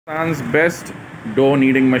Pakistan's best dough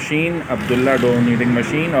kneading machine, Abdullah dough kneading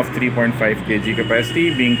machine of 3.5 kg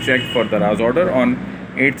capacity, being checked for Daraz order on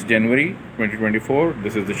 8th January 2024.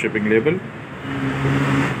 This is the shipping label.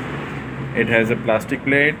 It has a plastic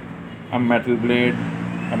plate, a metal blade,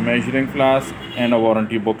 a measuring flask and a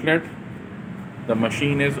warranty booklet. The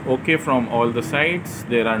machine is okay from all the sides.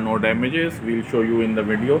 There are no damages. We'll show you in the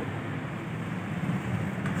video.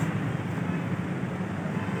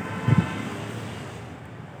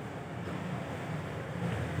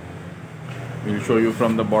 We'll show you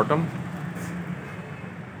from the bottom.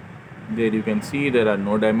 There you can see there are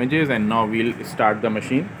no damages, and now we'll start the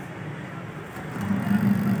machine.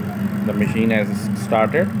 The machine has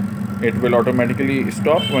started. It will automatically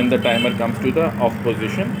stop when the timer comes to the off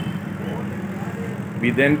position.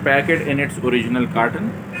 We then pack it in its original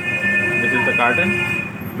carton. This is the carton,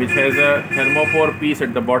 which has a thermopore piece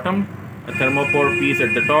at the bottom, a thermopore piece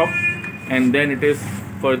at the top, and then it is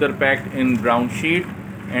further packed in brown sheet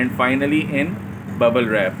and finally in bubble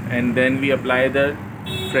wrap, and then we apply the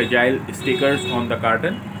fragile stickers on the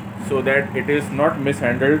carton so that it is not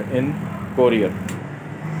mishandled in courier.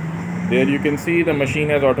 There you can see the machine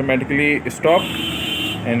has automatically stopped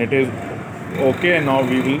and it is okay, and now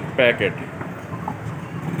we will pack it.